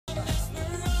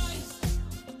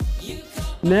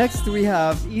Next, we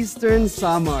have Eastern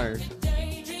Samar,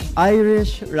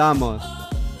 Irish Ramos.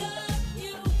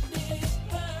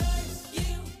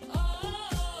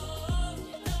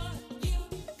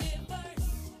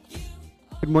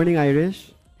 Good morning,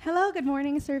 Irish. Hello, good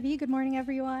morning, Sir V. Good morning,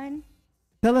 everyone.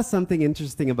 Tell us something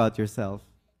interesting about yourself.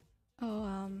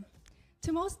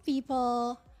 To most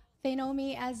people, they know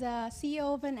me as a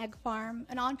CEO of an egg farm,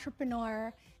 an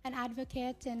entrepreneur, an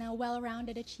advocate, and a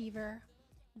well-rounded achiever.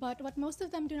 But what most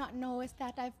of them do not know is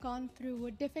that I've gone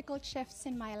through difficult shifts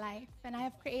in my life, and I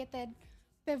have created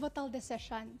pivotal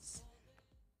decisions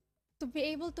to be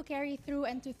able to carry through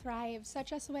and to thrive,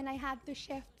 such as when I had to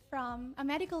shift from a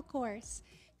medical course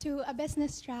to a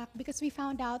business track because we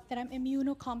found out that I'm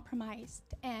immunocompromised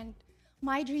and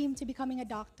my dream to becoming a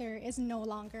doctor is no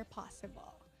longer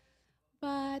possible.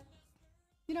 But,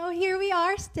 here we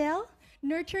are still,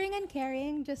 nurturing and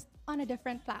caring, just on a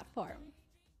different platform.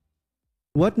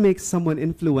 What makes someone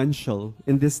influential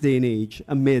in this day and age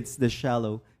amidst the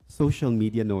shallow social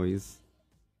media noise?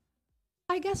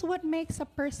 I guess what makes a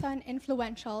person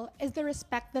influential is the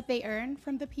respect that they earn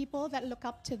from the people that look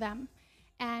up to them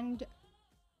and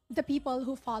the people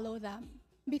who follow them.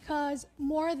 Because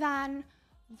more than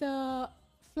the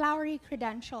flowery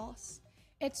credentials,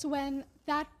 it's when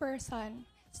that person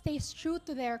stays true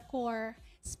to their core,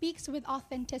 speaks with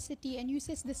authenticity, and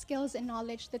uses the skills and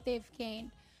knowledge that they've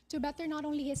gained to better not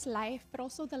only his life, but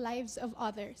also the lives of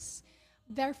others,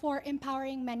 therefore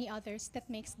empowering many others that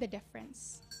makes the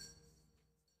difference.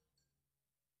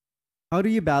 How do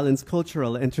you balance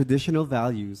cultural and traditional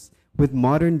values with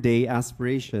modern-day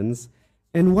aspirations?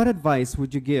 And what advice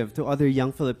would you give to other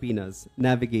young Filipinas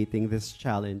navigating this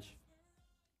challenge?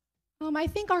 I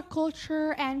think our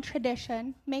culture and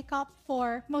tradition make up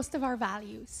for most of our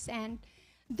values, and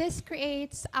this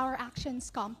creates our actions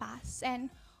compass. And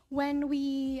when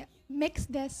we mix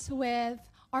this with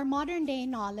our modern-day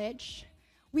knowledge,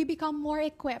 we become more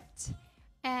equipped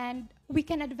and we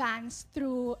can advance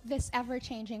through this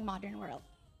ever-changing modern world.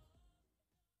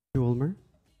 Ulmer?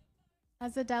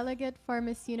 As a delegate for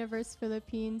Miss Universe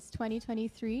Philippines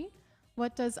 2023,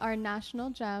 what does our national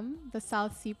gem, the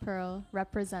South Sea Pearl,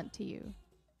 represent to you?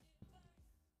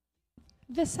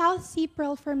 The South Sea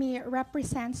Pearl for me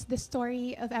represents the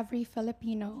story of every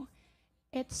Filipino.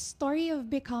 Its story of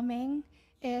becoming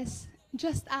is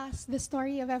just as the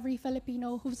story of every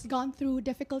Filipino who's gone through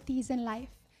difficulties in life,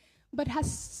 but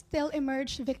has still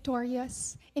emerged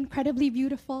victorious, incredibly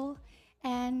beautiful,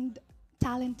 and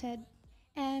talented.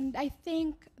 And I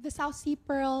think the South Sea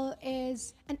Pearl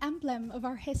is an emblem of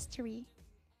our history.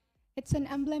 It's an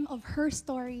emblem of her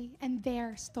story and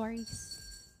their stories.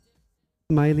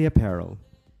 Smiley Apparel.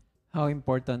 How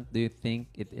important do you think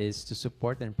it is to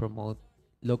support and promote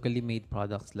locally made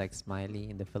products like Smiley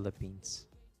in the Philippines?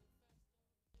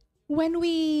 When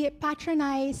we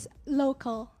patronize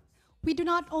local, we do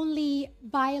not only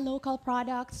buy local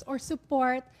products or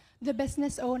support the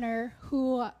business owner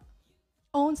who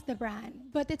owns the brand,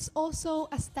 but it's also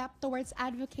a step towards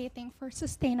advocating for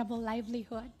sustainable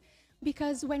livelihood.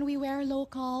 Because when we wear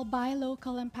local, buy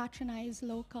local, and patronize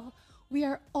local, we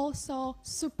are also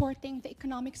supporting the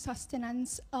economic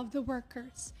sustenance of the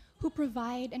workers who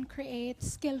provide and create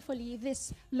skillfully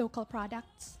these local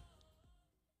products.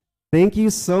 Thank you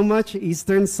so much,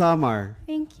 Eastern Samar.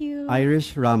 Thank you.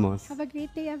 Irish Ramos. Have a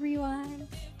great day, everyone.